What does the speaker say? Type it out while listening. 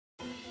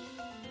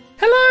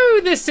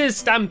this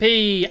is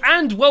Stampy,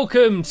 and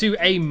welcome to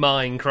a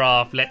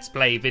Minecraft Let's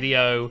Play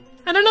video.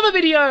 And another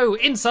video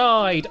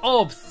inside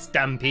of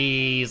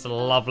Stampy's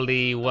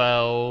lovely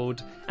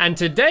world. And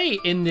today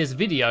in this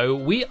video,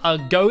 we are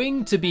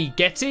going to be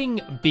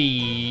getting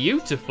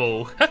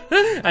beautiful.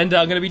 And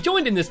I'm going to be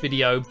joined in this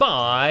video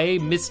by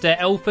Mr.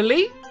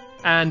 Elferly.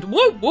 And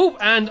whoop whoop,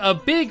 and a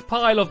big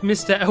pile of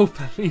Mr.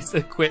 Elferly's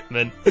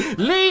equipment.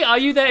 Lee, are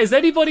you there? Is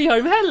anybody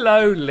home?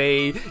 Hello,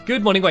 Lee.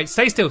 Good morning. Wait,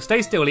 stay still,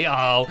 Lee.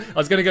 Oh, I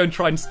was going to go and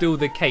try and steal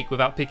the cake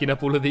without picking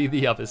up all of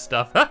the other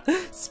stuff.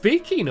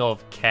 Speaking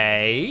of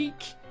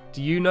cake,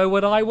 do you know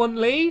what I want,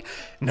 Lee?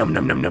 Num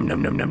num num num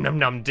num num num num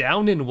num.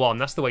 Down in one.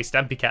 That's the way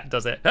Stampy Cat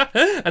does it.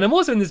 And I'm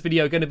also in this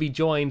video going to be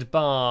joined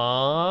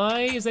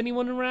by... Is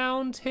anyone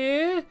around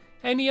here?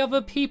 Any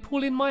other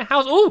people in my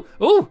house?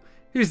 Oh,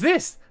 who's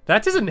this?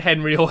 That isn't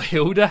Henry or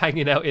Hilda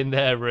hanging out in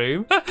their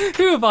room.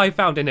 Who have I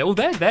found in it? Oh,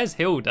 there's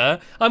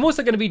Hilda. I'm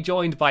also going to be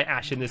joined by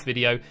Ash in this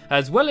video,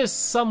 as well as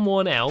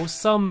someone else,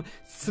 some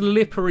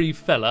slippery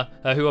fella,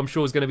 who I'm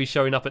sure is going to be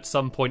showing up at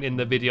some point in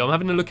the video. I'm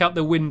having to look out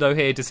the window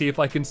here to see if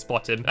I can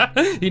spot him.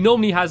 He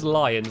normally has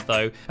lions,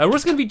 though. We're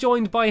also going to be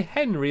joined by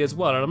Henry as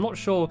well, and I'm not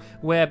sure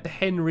where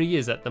Henry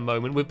is at the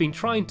moment. We've been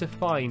trying to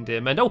find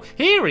him, and oh,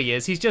 here he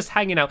is. He's just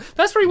hanging out.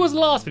 That's where he was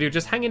last video,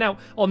 just hanging out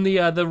on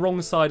the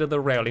wrong side of the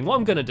railing. What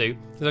I'm going to do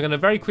is I'm going to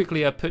very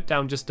quickly put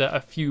down just a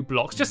few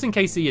blocks, just in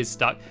case he is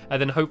stuck, and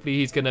then hopefully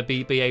he's going to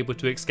be able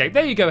to escape.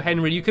 There you go,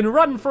 Henry. You can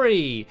run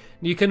free.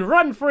 You can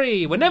run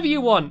free whenever you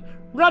want.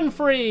 Run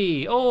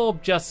free, or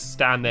just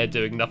stand there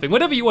doing nothing.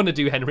 Whatever you want to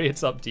do, Henry,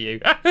 it's up to you.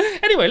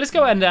 Anyway, let's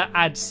go and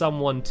add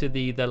someone to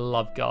the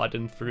love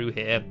garden through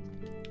here.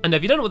 And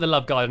if you don't know what the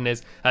Love Garden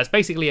is, it's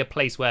basically a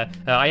place where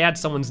I add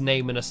someone's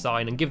name in a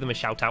sign and give them a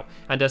shout out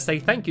and say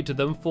thank you to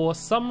them for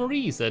some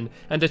reason.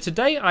 And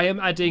today I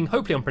am adding,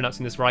 hopefully I'm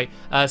pronouncing this right,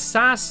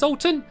 Saz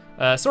Sultan.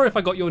 Sorry if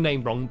I got your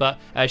name wrong, but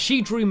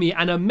she drew me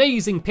an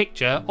amazing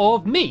picture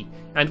of me.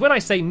 And when I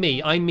say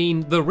me, I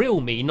mean the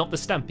real me, not the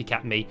Stampy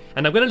Cat me.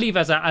 And I'm going to leave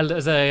as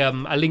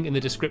a link in the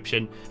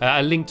description,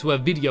 a link to a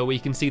video where you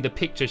can see the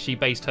picture she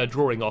based her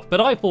drawing off.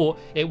 But I thought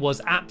it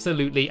was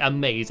absolutely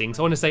amazing.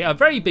 So I want to say a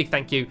very big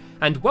thank you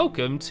and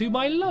welcome to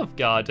my love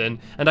garden.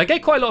 And I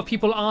get quite a lot of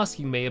people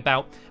asking me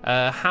about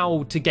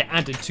how to get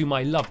added to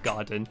my love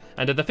garden.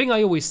 And the thing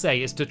I always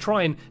say is to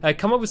try and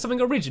come up with something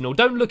original.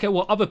 Don't look at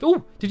what other...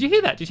 Oh, did you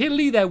hear that? Did you hear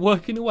Lee there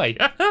working away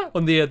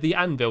on the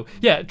anvil?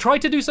 Yeah, try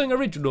to do something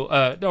original.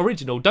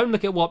 Don't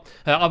look at what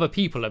other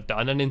people have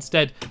done, and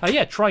instead,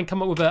 try and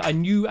come up with a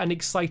new and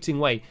exciting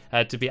way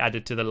to be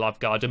added to the love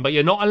garden. But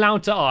you're not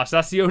allowed to ask.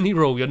 That's the only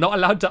rule. You're not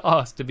allowed to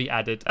ask to be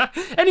added.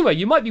 Anyway,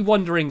 you might be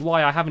wondering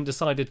why I haven't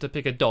decided to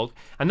pick a dog,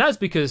 and that's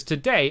because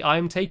today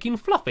I'm taking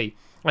Fluffy.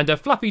 And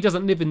Fluffy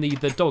doesn't live in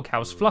the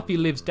doghouse. Fluffy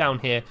lives down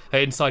here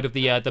inside of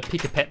the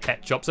Pick a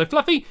Pet shop. So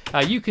Fluffy,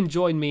 you can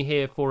join me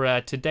here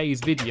for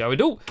today's video.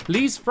 And oh,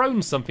 Lee's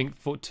thrown something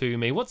to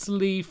me. What's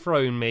Lee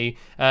thrown me?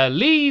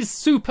 Lee's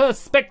super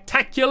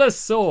spectacular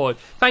sword.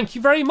 Thank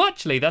you very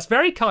much, Lee. That's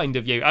very kind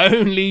of you.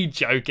 Only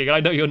joking.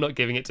 I know you're not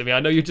giving it to me. I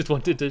know you just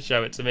wanted to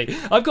show it to me.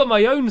 I've got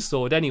my own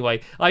sword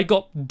anyway. I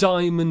got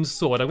Diamond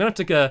Sword. I'm going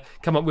to have to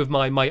come up with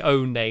my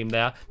own name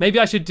there. Maybe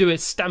I should do it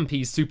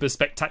Stampy's super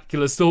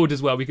spectacular sword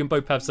as well. We can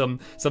both have some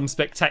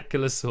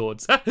spectacular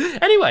swords.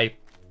 Anyway,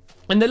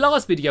 in the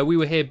last video we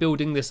were here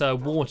building this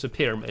water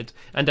pyramid,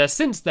 and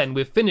since then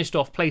we've finished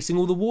off placing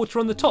all the water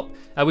on the top.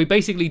 We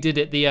basically did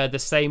it the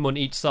same on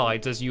each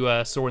side as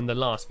you saw in the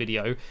last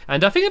video,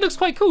 and I think it looks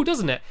quite cool,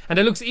 doesn't it? And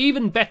it looks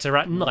even better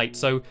at night.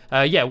 So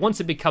yeah,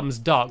 once it becomes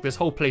dark, this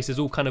whole place is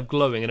all kind of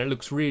glowing and it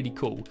looks really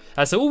cool.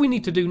 So all we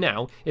need to do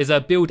now is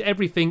build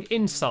everything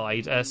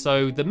inside.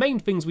 So the main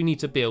things we need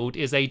to build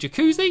is a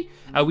jacuzzi.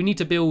 We need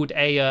to build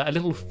a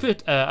little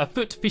foot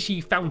fishy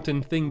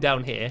fountain thing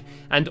down here,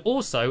 and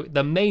also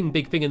the main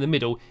big thing in the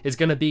middle is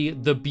going to be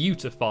the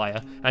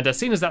beautifier. And as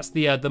soon as that's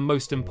the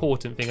most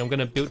important thing, I'm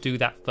going to do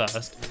that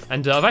first.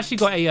 And I've actually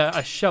got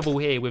a shovel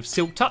here with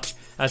Silk Touch.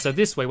 So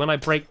this way, when I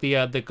break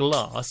the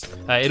glass,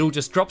 it all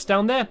just drops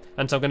down there,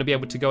 and so I'm going to be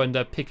able to go and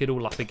pick it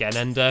all up again.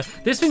 And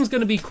this thing's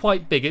going to be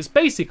quite big. It's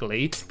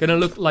basically going to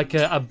look like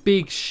a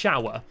big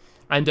shower.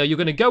 And you're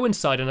going to go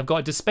inside, and I've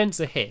got a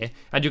dispenser here,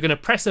 and you're going to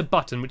press a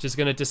button which is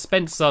going to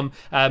dispense some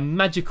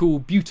magical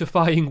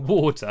beautifying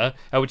water,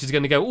 which is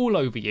going to go all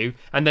over you,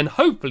 and then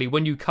hopefully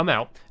when you come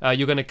out,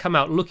 you're going to come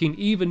out looking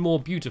even more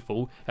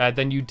beautiful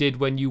than you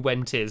did when you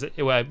went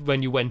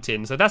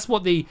in. So that's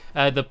what the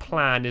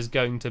plan is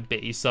going to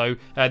be. So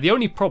the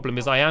only problem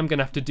is I am going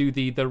to have to do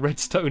the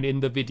redstone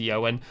in the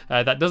video, and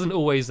that doesn't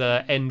always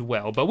end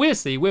well. But we'll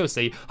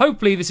see.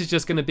 Hopefully this is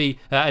just going to be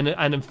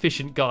an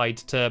efficient guide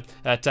to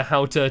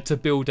how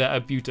to build a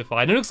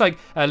beautifier. And it looks like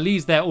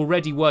Lee's there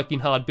already working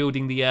hard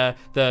building the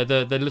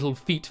little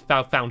feet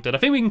fountain. I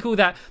think we can call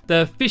that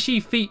the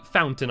fishy feet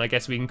fountain. I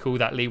guess we can call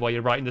that, Lee, while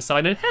you're writing the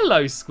sign. And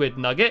hello, Squid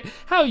Nugget.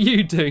 How are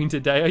you doing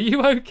today? Are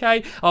you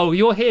okay? Oh,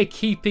 you're here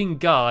keeping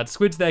guard.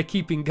 Squid's there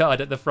keeping guard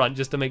at the front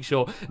just to make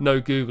sure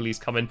no googlies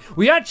come in.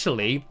 We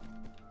actually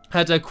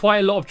had quite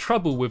a lot of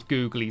trouble with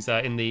googlies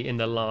in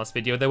the last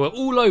video. They were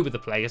all over the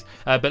place,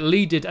 but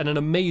Lee did an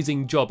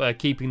amazing job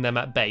keeping them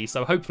at bay.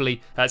 So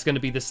hopefully it's going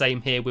to be the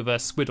same here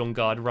with Squid on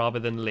guard rather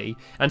than Lee.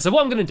 And so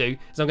what I'm going to do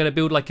is I'm going to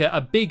build like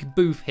a big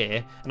booth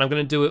here, and I'm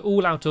going to do it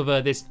all out of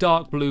this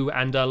dark blue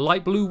and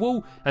light blue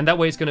wool, and that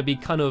way it's going to be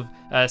kind of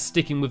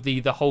sticking with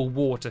the whole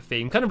water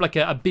theme, kind of like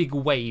a big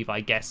wave,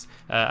 I guess.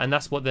 And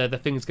that's what the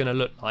thing's going to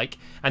look like.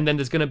 And then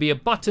there's going to be a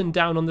button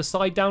down on the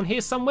side down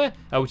here somewhere,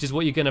 which is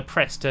what you're going to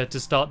press to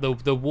start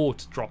the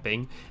water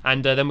dropping,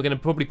 and then we're going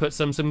to probably put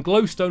some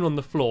glowstone on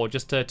the floor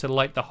just to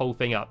light the whole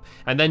thing up,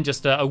 and then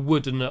just a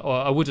wooden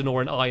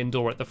or an iron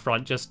door at the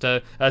front just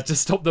to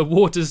stop the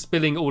water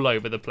spilling all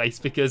over the place,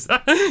 because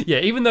yeah,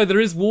 even though there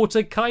is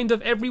water kind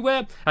of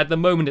everywhere at the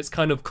moment, it's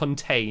kind of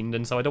contained,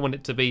 and so I don't want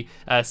it to be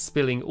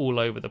spilling all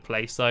over the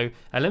place. So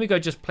let me go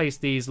just place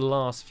these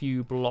last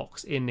few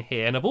blocks in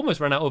here, and I've almost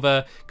run out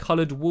of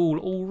coloured wool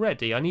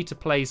already. I need to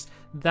place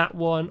that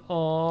one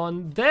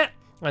on there,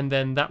 and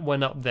then that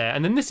one up there,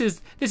 and then this is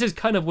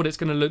kind of what it's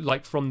going to look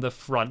like from the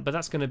front, but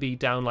that's going to be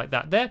down like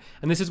that there,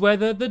 and this is where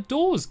the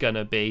door's going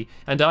to be.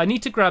 And I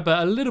need to grab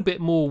a little bit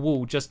more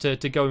wool just to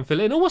go and fill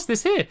it in. Oh, what's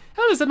this here?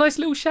 Oh, there's a nice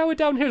little shower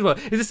down here as well.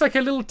 Is this like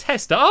a little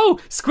tester? Oh,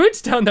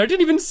 Squid's down there. I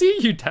didn't even see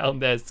you down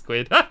there,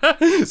 Squid.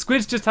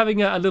 Squid's just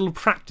having a little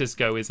practice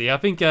go, is he? I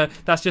think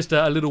that's just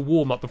a little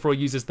warm-up before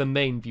he uses the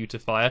main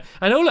beautifier.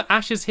 And oh, look,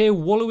 Ash is here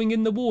wallowing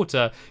in the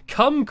water.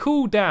 Come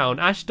cool down.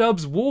 Ash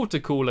Dub's water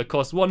cooler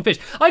costs 1 fish.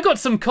 I got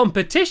some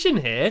competition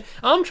here.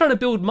 I'm trying to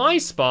build my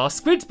spa.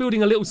 Squid's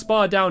building a little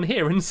spa down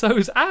here, and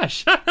so's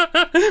Ash.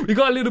 We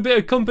got a little bit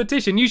of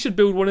competition. You should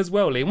build one as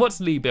well, Lee. And what's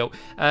Lee built?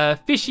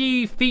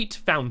 Fishy feet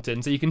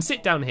fountain. So you can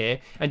sit down here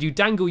and you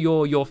dangle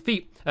your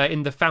feet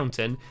in the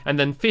fountain, and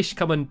then fish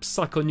come and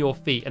suck on your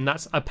feet, and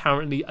that's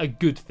apparently a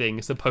good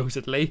thing,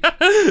 supposedly.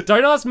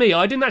 Don't ask me,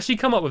 I didn't actually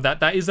come up with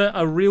that. That is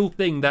a real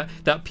thing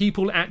that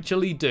people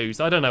actually do.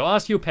 So I don't know,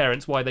 ask your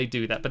parents why they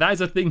do that, but that is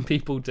a thing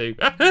people do.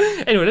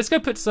 Anyway, let's go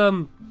put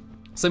some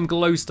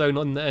glowstone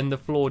on the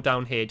floor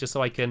down here, just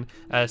so I can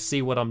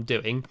see what I'm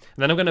doing. And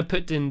then I'm going to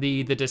put in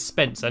the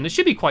dispenser, and it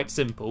should be quite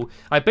simple.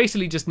 I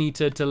basically just need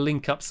to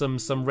link up some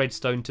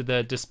redstone to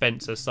the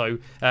dispenser, so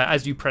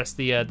as you press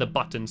the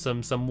button,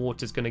 some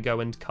water's going to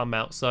go and come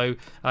out. So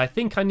I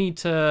think I need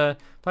to,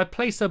 if I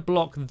place a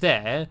block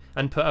there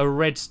and put a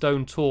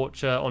redstone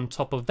torch on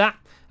top of that,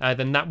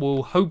 then that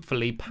will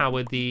hopefully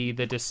power the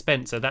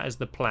dispenser. That is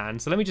the plan.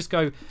 So let me just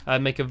go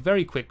make a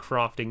very quick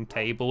crafting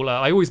table.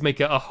 I always make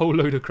a whole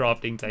load of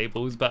crafting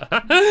tables, but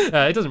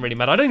it doesn't really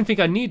matter. I don't think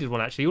I needed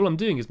one, actually. All I'm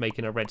doing is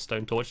making a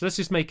redstone torch. Let's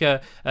just make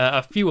a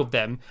few of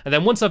them, and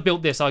then once I've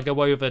built this, I'll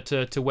go over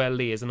to where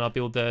Lee is, and I'll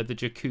build the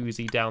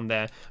jacuzzi down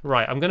there.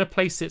 Right, I'm going to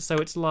place it so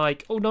it's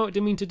like, oh no, I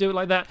didn't mean to do it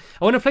like that.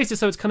 I want to place it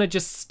so it's kind of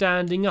just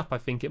standing up, I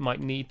think it might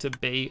need to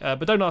be,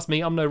 but don't ask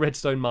me, I'm no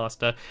redstone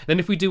master. Then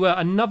if we do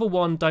another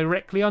one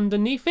directly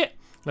underneath it,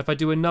 if I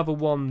do another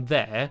one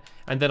there,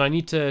 and then I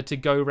need to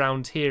go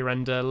around here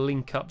and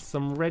link up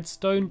some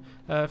redstone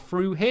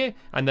through here,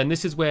 and then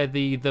this is where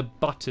the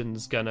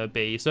button's gonna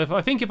be. So if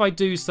I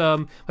do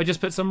some, I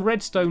just put some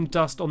redstone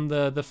dust on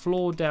the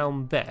floor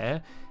down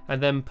there,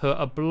 and then put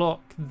a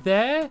block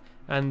there,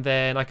 and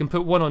then I can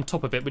put one on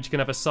top of it, which can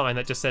have a sign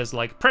that just says,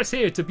 like, press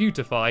here to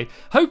beautify.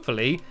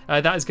 Hopefully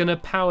that is going to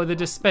power the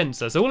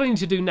dispenser. So all I need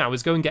to do now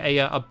is go and get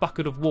a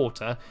bucket of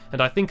water,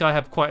 and I think I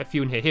have quite a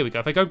few in here. Here we go.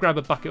 If I go grab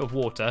a bucket of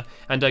water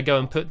and go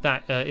and put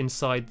that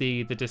inside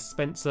the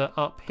dispenser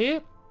up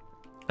here,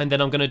 and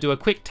then I'm going to do a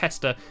quick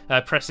tester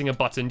pressing a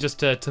button just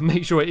to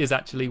make sure it is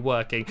actually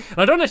working. And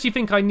I don't actually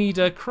think I need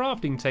a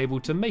crafting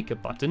table to make a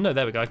button. No,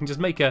 there we go. I can just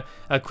make a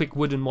quick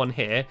wooden one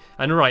here.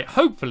 And right,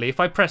 hopefully if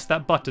I press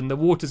that button, the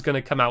water's going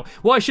to come out.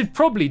 What I should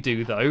probably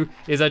do, though,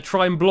 is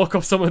try and block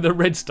off some of the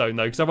redstone,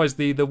 though, because otherwise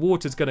the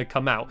water's going to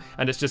come out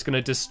and it's just going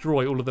to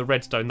destroy all of the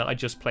redstone that I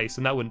just placed,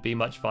 and that wouldn't be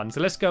much fun.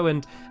 So let's go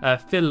and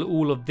fill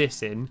all of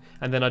this in,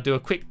 and then I'll do a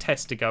quick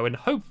test to go, and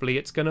hopefully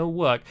it's going to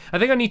work. I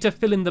think I need to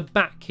fill in the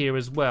back here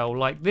as well,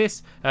 like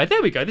this.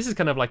 There we go. This is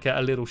kind of like a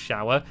little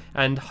shower,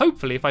 and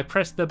hopefully if I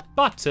press the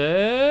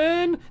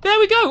button, there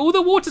we go. All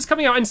the water's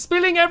coming out and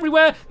spilling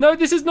everywhere. No,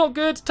 this is not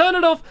good. Turn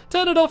it off.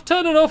 Turn it off.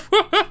 Turn it off.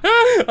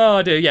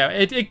 Oh dear. Yeah,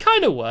 it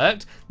kind of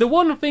worked. The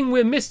one thing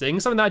we're missing,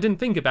 something that I didn't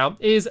think about,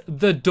 is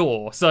the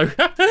door. So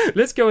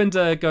let's go and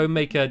go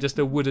make just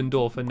a wooden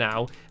door for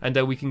now, and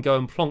we can go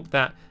and plonk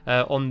that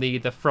on the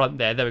front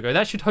there. There we go.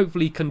 That should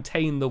hopefully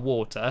contain the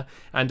water.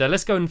 And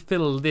let's go and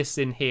fill this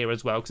in here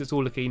as well, because it's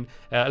all looking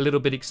a little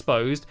bit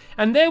exposed.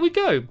 And there we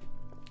go.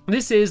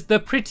 This is the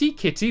Pretty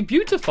Kitty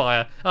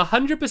Beautifier,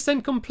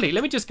 100% complete.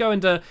 Let me just go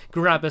and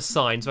grab a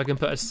sign so I can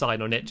put a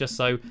sign on it, just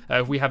so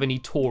if we have any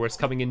tourists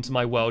coming into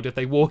my world, if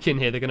they walk in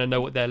here, they're going to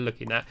know what they're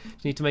looking at.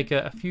 Just need to make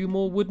a few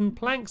more wooden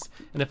planks,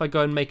 and if I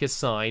go and make a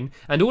sign,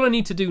 and all I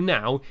need to do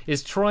now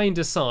is try and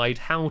decide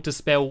how to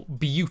spell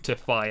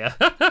beautifier.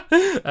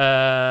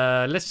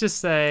 Let's just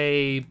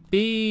say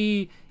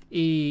B-E-A-U-T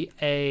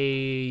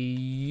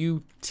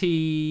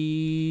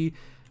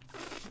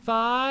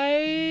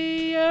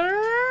fire.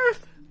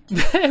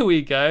 There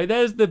we go.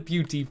 There's the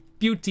beauty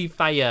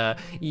beautifier.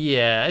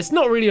 Yeah, it's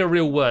not really a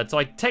real word, so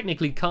I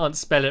technically can't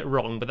spell it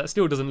wrong, but that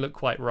still doesn't look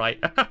quite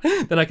right.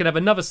 Then I could have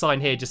another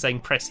sign here just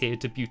saying press here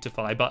to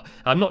beautify, but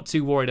I'm not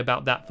too worried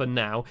about that for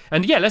now.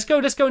 And yeah, let's go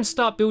and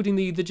start building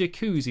the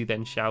jacuzzi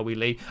then, shall we,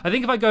 Lee? I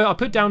think if I go, I'll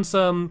put down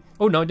some,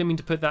 oh no, I didn't mean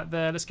to put that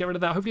there. Let's get rid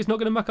of that. Hopefully it's not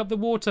going to muck up the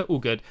water. All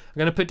good. I'm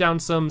going to put down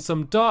some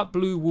dark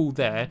blue wool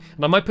there,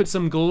 and I might put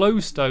some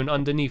glowstone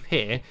underneath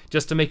here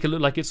just to make it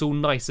look like it's all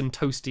nice and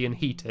toasty and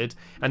heated.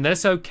 And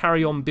let's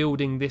carry on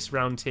building this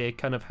round here,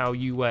 kind of how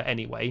you were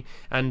anyway.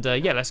 And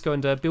yeah, let's go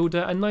and build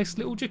a nice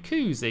little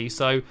jacuzzi.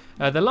 So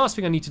the last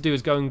thing I need to do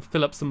is go and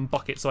fill up some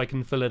buckets so I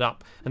can fill it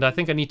up. And I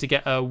think I need to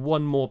get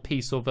one more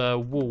piece of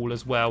wool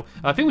as well.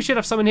 I think we should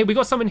have some in here. We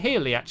got some in here,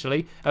 Lee,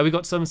 actually. We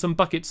got some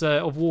buckets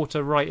of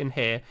water right in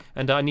here.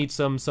 And I need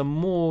some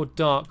more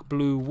dark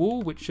blue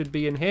wool, which should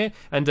be in here.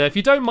 And if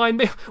you don't mind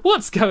me,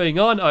 what's going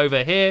on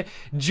over here?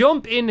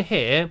 Jump in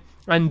here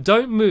and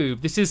don't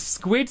move. This is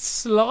Squid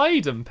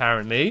Slide,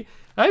 apparently.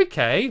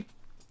 Okay.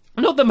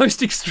 Not the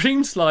most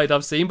extreme slide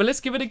I've seen, but let's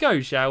give it a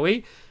go, shall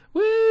we?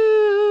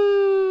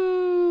 Woo!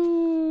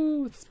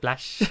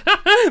 Splash.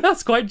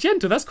 That's quite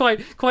gentle. That's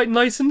quite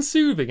nice and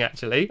soothing,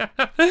 actually.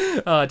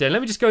 Oh dear.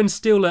 Let me just go and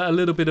steal a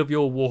little bit of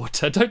your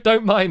water.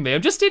 Don't mind me.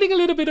 I'm just stealing a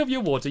little bit of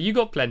your water. You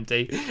got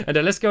plenty. And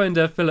let's go and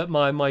fill up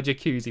my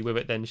jacuzzi with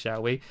it then,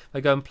 shall we? I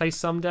go and place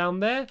some down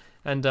there.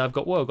 And I've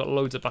got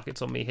loads of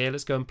buckets on me here.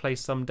 Let's go and place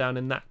some down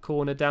in that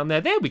corner down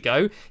there. There we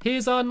go.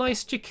 Here's our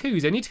nice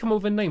jacuzzi. I need to come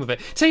up with a name of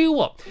it. Tell you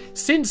what,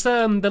 since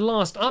the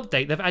last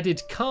update, they've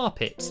added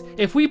carpets.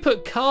 If we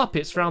put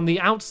carpets around the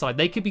outside,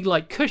 they could be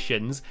like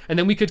cushions, and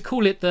then we could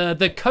call it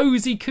the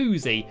cozy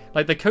koozie.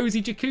 Like the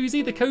cozy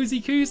jacuzzi, the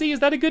cozy koozie. Is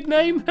that a good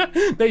name?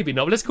 Maybe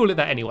not. But let's call it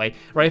that anyway.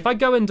 Right, if I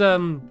go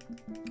and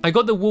I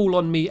got the wool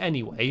on me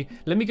anyway.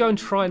 Let me go and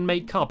try and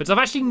make carpets. I've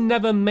actually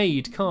never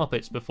made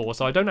carpets before,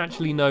 so I don't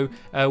actually know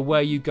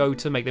where you go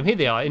to make them. Here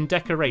they are in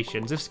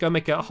decorations. Let's go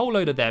make a whole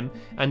load of them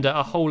and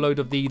a whole load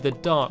of the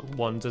dark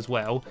ones as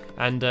well.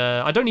 And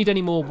I don't need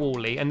any more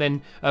woolly. And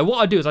then what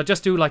I do is I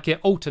just do like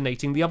it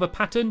alternating the other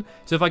pattern.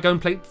 So if I go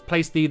and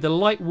place the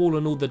light wool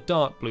and all the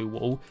dark blue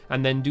wool,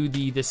 and then do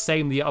the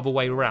same the other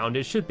way around,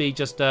 it should be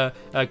just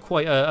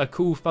quite a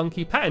cool,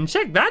 funky pattern.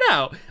 Check that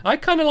out. I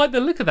kind of like the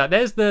look of that.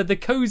 There's the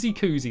cozy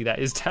koozie that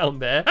is down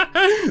there.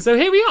 So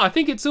here we are. I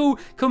think it's all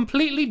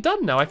completely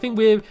done now. I think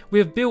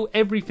we've built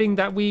everything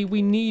that we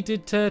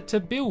needed to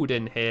build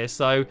in here.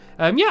 So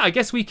yeah, I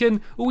guess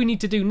all we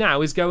need to do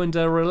now is go and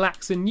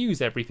relax and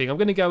use everything. I'm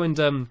going to go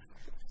and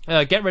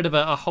get rid of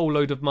a whole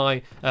load of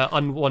my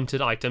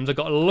unwanted items. I've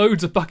got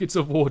loads of buckets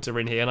of water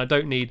in here and I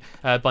don't need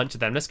a bunch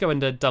of them. Let's go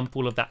and dump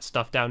all of that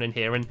stuff down in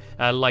here and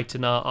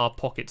lighten our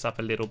pockets up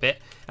a little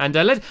bit. And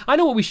I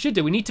know what we should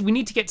do. We need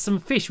to get some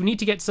fish. We need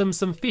to get some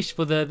fish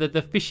for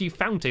the fishy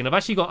fountain. I've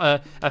actually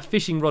got a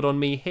fishing rod on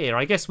me here.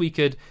 I guess we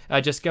could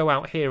just go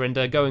out here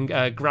and go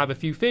and grab a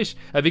few fish.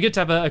 It'd be good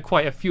to have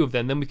quite a few of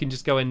them. Then we can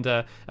just go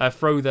and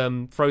throw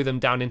them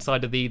down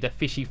inside of the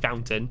fishy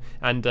fountain.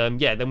 And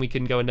yeah, then we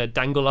can go and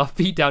dangle our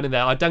feet down in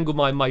there. I dangle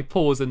my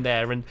paws in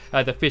there and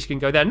the fish can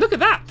go there. And look at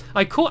that!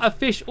 I caught a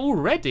fish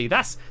already.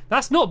 That's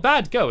not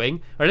bad going.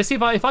 All right, let's see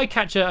if I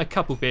catch a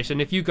couple fish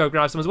and if you go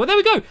grab some as well. There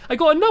we go! I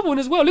got another one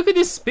as well. Look at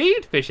this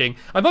speed fishing.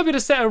 I might be able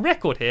to set a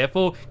record here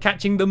for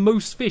catching the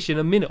most fish in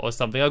a minute or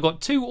something. I got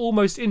 2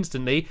 almost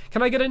instantly.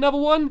 Can I get another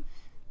one?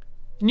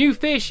 New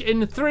fish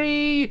in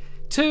 3,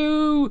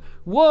 2,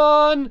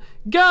 1,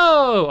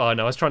 go! Oh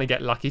no, I was trying to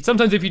get lucky.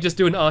 Sometimes if you just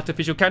do an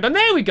artificial countdown,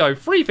 there we go,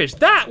 3 fish.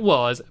 That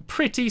was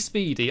pretty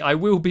speedy, I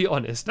will be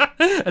honest.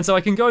 And so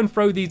I can go and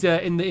throw these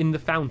in the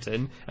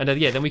fountain, and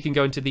yeah, then we can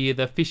go into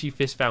the fishy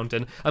fish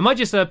fountain. I might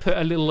just put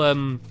a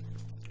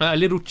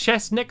little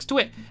chest next to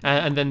it,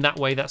 and then that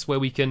way that's where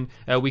we can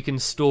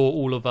store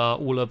all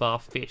of our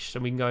fish. So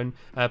we can go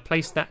and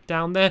place that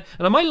down there,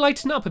 and I might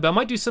lighten up a bit. I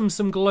might do some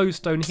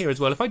glowstone here as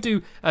well. If I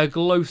do a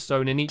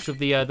glowstone in each of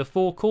the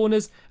 4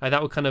 corners,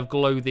 that will kind of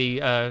glow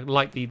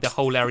light the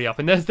whole area up.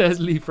 And there's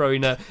Lee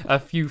throwing a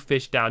few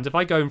fish down. So if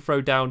I go and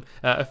throw down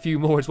a few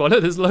more as well,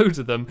 look, there's loads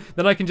of them.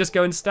 Then I can just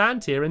go and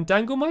stand here and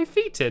dangle my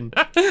feet in.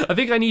 I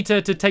think I need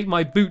to take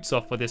my boots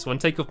off for this one.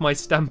 Take off my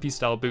Stampy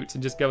style boots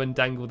and just go and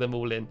dangle them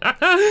all in.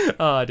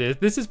 Oh dear,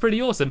 this is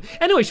pretty awesome.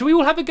 Anyway, shall we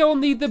all have a go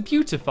on the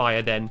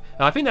beautifier then?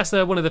 I think that's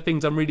one of the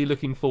things I'm really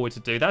looking forward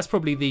to do. That's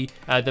probably the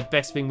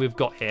best thing we've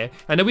got here.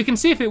 And we can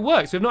see if it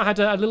works. We've not had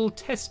a little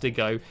test to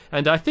go.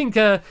 And I think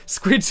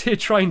Squid's here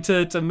trying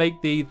to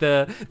make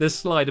the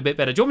slide a bit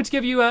better. Do you want me to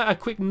give you a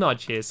quick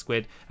nudge here,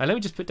 Squid? Let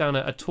me just put down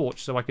a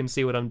torch so I can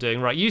see what I'm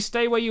doing. Right, you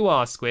stay where you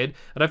are, Squid.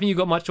 I don't think you've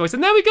got much choice.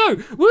 And there we go!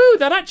 Woo,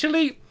 that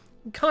actually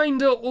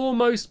kinda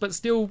almost, but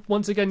still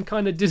once again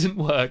kinda didn't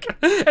work.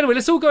 Anyway,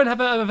 let's all go and have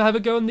a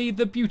go on the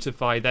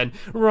beautify then.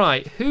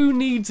 Right, who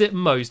needs it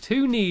most?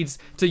 Who needs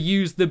to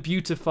use the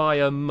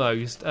beautifier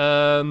most?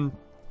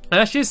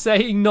 Ash is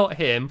saying not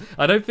him.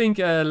 I don't think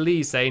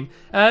Lee's saying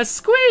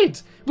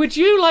Squid! would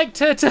you like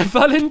to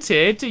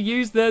volunteer to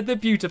use the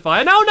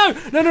beautifier?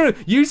 No.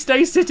 You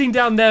stay sitting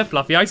down there,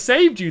 Fluffy. I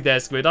saved you there,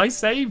 Squid. I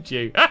saved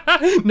you.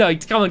 No,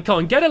 come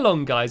on. Get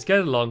along, guys. Get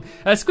along.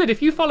 Squid,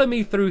 if you follow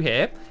me through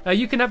here,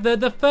 you can have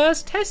the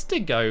first test to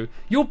go.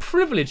 You're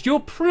privileged. You're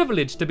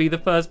privileged to be the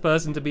first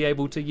person to be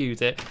able to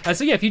use it.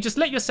 So yeah, if you just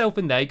let yourself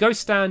in there, go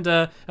stand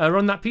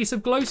on that piece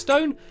of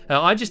glowstone.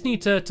 I just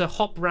need to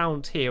hop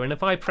round here, and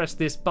if I press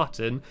this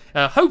button,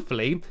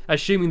 hopefully,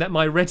 assuming that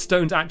my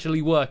redstone's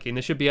actually working,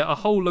 there should be a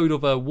whole load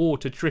of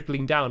water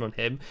trickling down on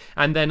him,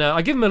 and then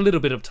I give him a little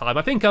bit of time.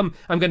 I think I'm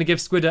going to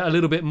give Squid a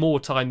little bit more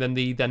time than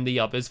the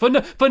others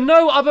for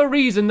no other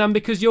reason than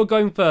because you're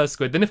going first,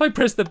 Squid. Then if I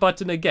press the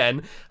button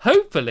again,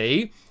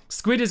 hopefully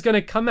Squid is going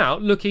to come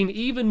out looking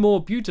even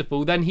more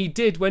beautiful than he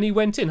did when he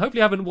went in.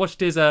 Hopefully I haven't washed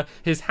his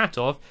hat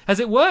off. Has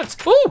it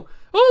worked?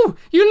 Oh,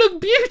 you look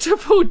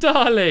beautiful,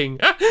 darling.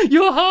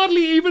 You're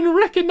hardly even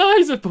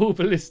recognisable,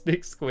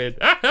 Ballistic Squid.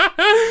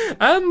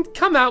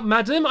 Come out,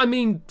 madam. I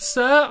mean,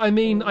 sir. I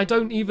mean, I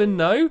don't even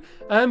know.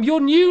 Your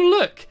new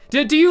look.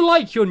 Do you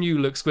like your new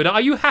look, Squid?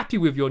 Are you happy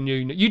with your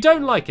new look? You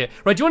don't like it?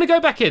 Right, do you want to go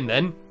back in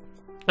then?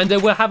 And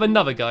we'll have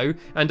another go,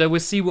 and we'll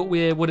see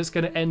what it's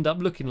going to end up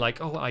looking like.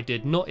 Oh, I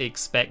did not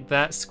expect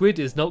that. Squid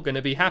is not going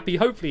to be happy.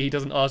 Hopefully he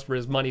doesn't ask for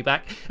his money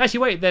back. Actually,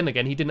 wait, then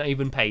again, he didn't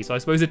even pay, so I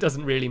suppose it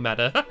doesn't really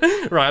matter.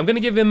 Right, I'm going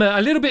to give him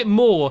a little bit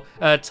more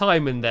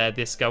time in there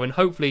this go, and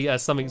hopefully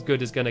something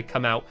good is going to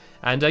come out.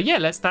 And yeah,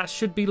 that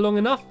should be long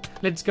enough.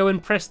 Let's go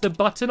and press the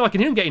button. Oh, I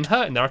can hear him getting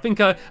hurt in there. I think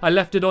I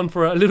left it on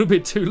for a little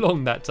bit too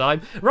long that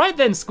time. Right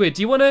then, Squid,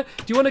 do you want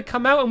to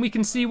come out and we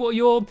can see what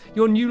your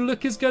new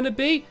look is going to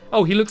be?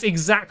 Oh, he looks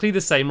exactly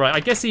the same. Right, I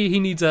guess he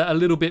needs a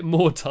little bit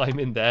more time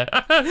in there.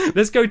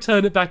 Let's go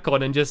turn it back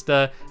on and just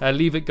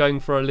leave it going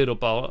for a little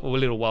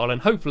while,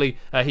 and hopefully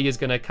he is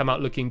going to come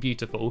out looking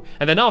beautiful.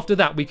 And then after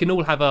that, we can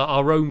all have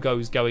our own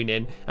goes going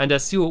in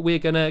and see what we're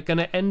gonna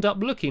end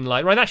up looking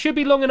like. Right, that should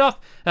be long enough.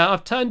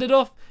 I've turned it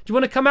off. Do you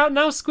want to come out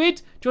now, Squid?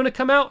 Do you want to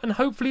come out and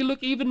hopefully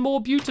look even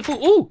more beautiful?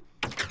 Oh,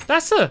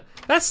 that's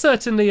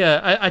certainly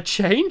a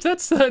change.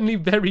 That's certainly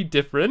very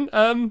different.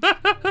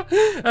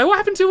 What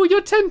happened to all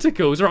your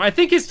tentacles? Right, I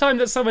think it's time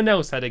that someone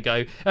else had a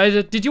go.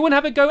 Did you want to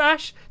have a go,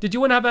 Ash? Did you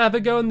want to have a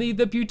go on the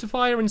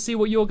beautifier and see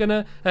what you're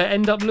gonna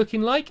end up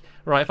looking like?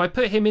 Right, if I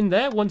put him in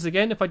there once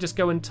again, if I just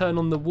go and turn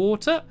on the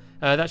water,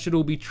 that should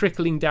all be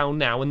trickling down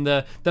now, and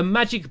the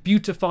magic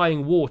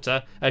beautifying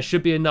water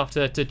should be enough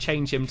to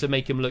change him to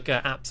make him look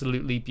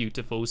absolutely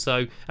beautiful.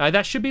 So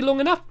that should be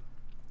long enough.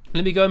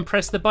 Let me go and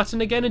press the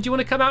button again. And do you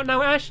want to come out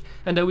now, Ash?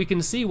 And we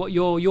can see what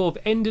you've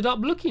ended up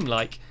looking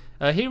like.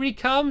 Here he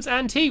comes,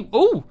 and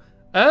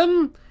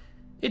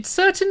it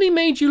certainly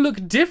made you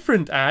look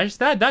different, Ash.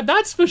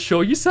 That's for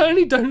sure. You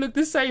certainly don't look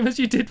the same as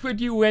you did when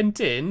you went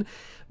in.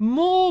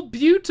 More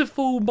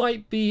beautiful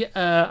might be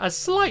a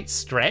slight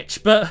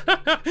stretch, but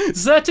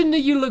certainly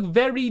you look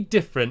very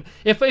different.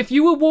 If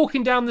you were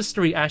walking down the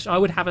street, Ash, I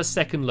would have a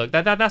second look.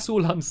 That's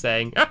all I'm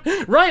saying.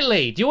 Right,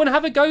 Lee, do you want to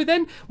have a go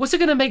then? What's it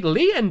going to make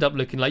Lee end up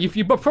looking like?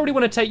 You probably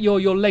want to take your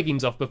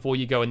leggings off before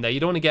you go in there. You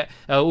don't want to get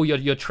all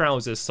your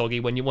trousers soggy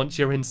once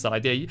you're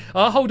inside. Yeah,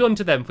 I'll hold on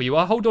to them for you.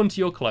 I'll hold on to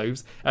your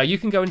clothes. You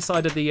can go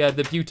inside of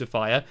the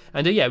beautifier,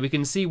 and yeah, we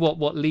can see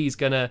what Lee's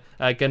gonna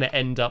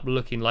end up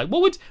looking like.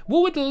 What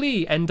would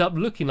Lee end up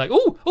looking like?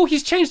 Oh,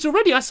 he's changed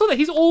already. I saw that.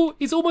 He's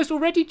almost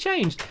already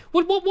changed.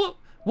 What?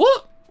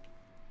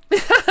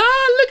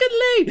 Look at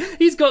Lee.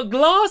 He's got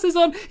glasses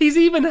on. He's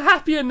even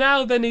happier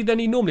now than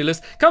he normally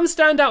looks. Come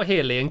stand out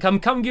here, Lee, and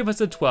come give us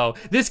a twirl.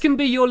 This can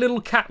be your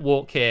little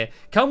catwalk here.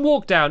 Come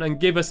walk down and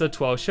give us a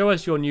twirl. Show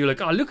us your new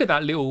look. Oh, look at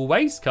that little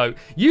waistcoat.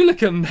 You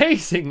look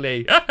amazing,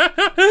 Lee.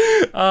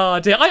 Oh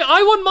dear.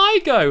 I want my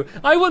go.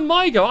 I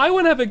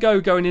want to have a go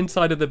going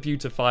inside of the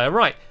beautifier.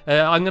 Right.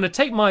 I'm going to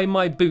take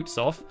my boots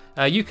off.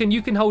 You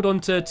can hold on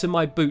to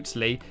my boots,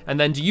 Lee, and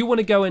then do you want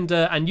to go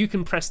and you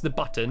can press the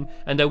button,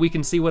 and we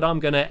can see what I'm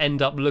going to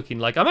end up looking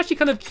like. I'm actually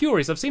kind of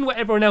curious. I've seen what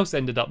everyone else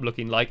ended up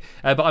looking like,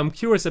 but I'm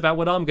curious about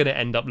what I'm going to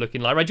end up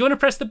looking like. Right, do you want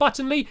to press the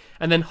button, Lee?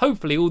 And then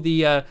hopefully all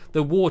the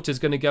water's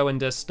going to go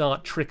and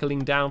start trickling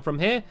down from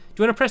here.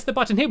 Do you want to press the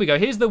button? Here we go.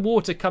 Here's the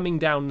water coming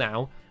down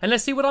now. And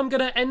let's see what I'm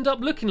going to end up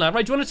looking like.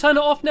 Right, do you want to turn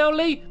it off now,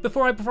 Lee?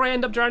 Before I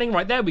end up drowning?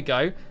 Right, there we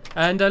go.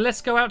 And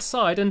let's go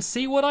outside and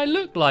see what I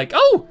look like.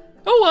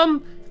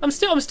 I'm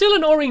still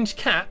an orange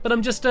cat, but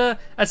I'm just a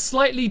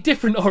slightly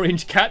different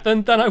orange cat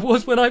than I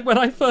was when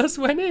I first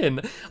went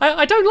in.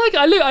 I don't like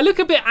it. I look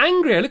a bit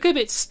angry. I look a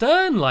bit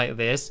stern like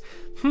this.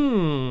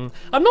 I'm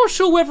not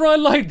sure whether I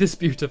like this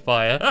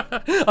beautifier.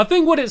 I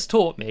think what it's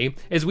taught me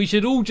is we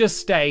should all just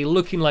stay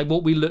looking like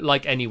what we look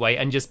like anyway,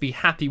 and just be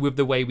happy with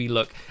the way we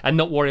look and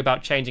not worry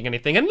about changing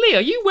anything. And Lee,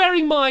 are you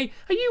wearing my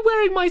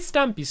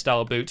Stampy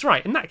style boots?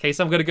 Right, in that case,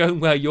 I'm gonna go and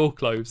wear your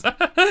clothes.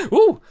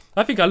 Ooh,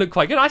 I think I look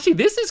quite good. Actually,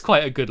 this is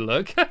quite a good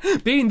look.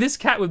 Being this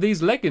cat with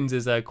these leggings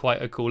is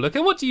quite a cool look.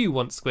 And what do you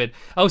want, Squid?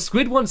 Oh,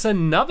 Squid wants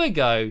another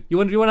go. You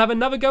want to have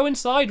another go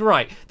inside?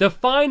 Right, the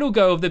final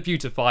go of the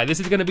beautifier. This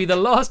is going to be the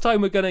last time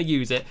we're going to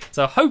use it.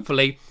 So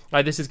hopefully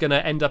this is going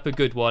to end up a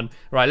good one.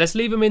 Right, let's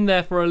leave him in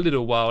there for a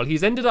little while.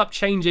 He's ended up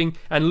changing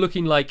and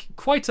looking like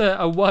quite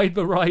a wide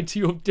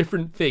variety of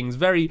different things.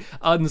 Very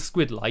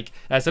unsquid-like.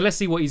 So let's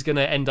see what he's going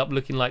to end up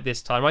looking like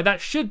this time. Right,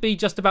 that should be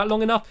just about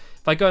long enough.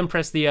 If I go and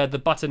press the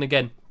button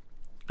again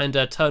and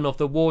turn off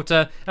the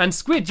water. And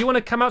Squid, do you want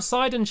to come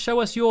outside and show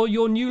us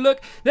your new look?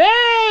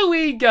 There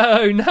we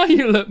go. Now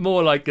you look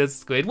more like a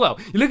squid. Well,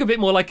 you look a bit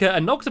more like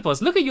an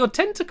octopus. Look at your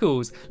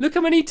tentacles. Look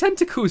how many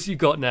tentacles you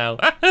got now.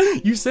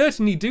 You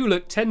certainly do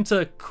look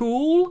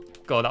tentacool.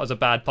 God, that was a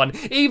bad pun.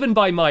 Even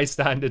by my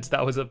standards,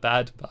 that was a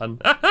bad pun.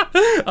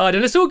 Alright,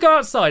 then let's all go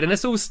outside and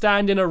let's all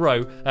stand in a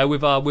row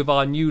with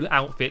our new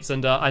outfits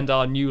and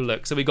our new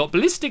look. So we got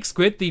Ballistic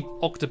Squid, the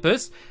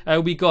octopus.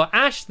 We got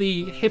Ash,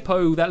 the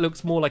hippo that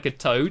looks more like a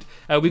toad.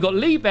 We got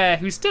Lee Bear,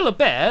 who's still a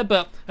bear,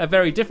 but a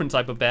very different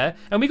type of bear.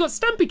 And we got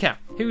Stampy Cat,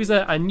 who's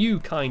a new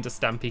kind of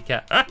Stampy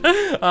Cat.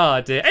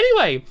 Ah, dear.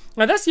 Anyway,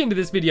 that's the end of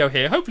this video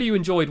here. Hopefully you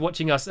enjoyed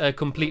watching us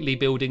completely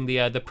building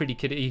the Pretty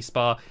Kitty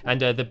Spa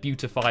and the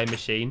Beautify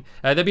machine.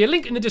 There'll be a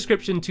link in the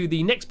description to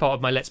the next part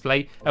of my Let's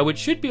Play, which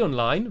should be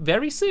online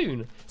very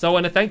soon. So I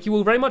want to thank you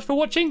all very much for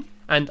watching,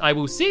 and I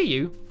will see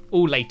you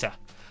all later.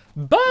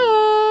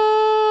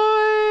 Bye!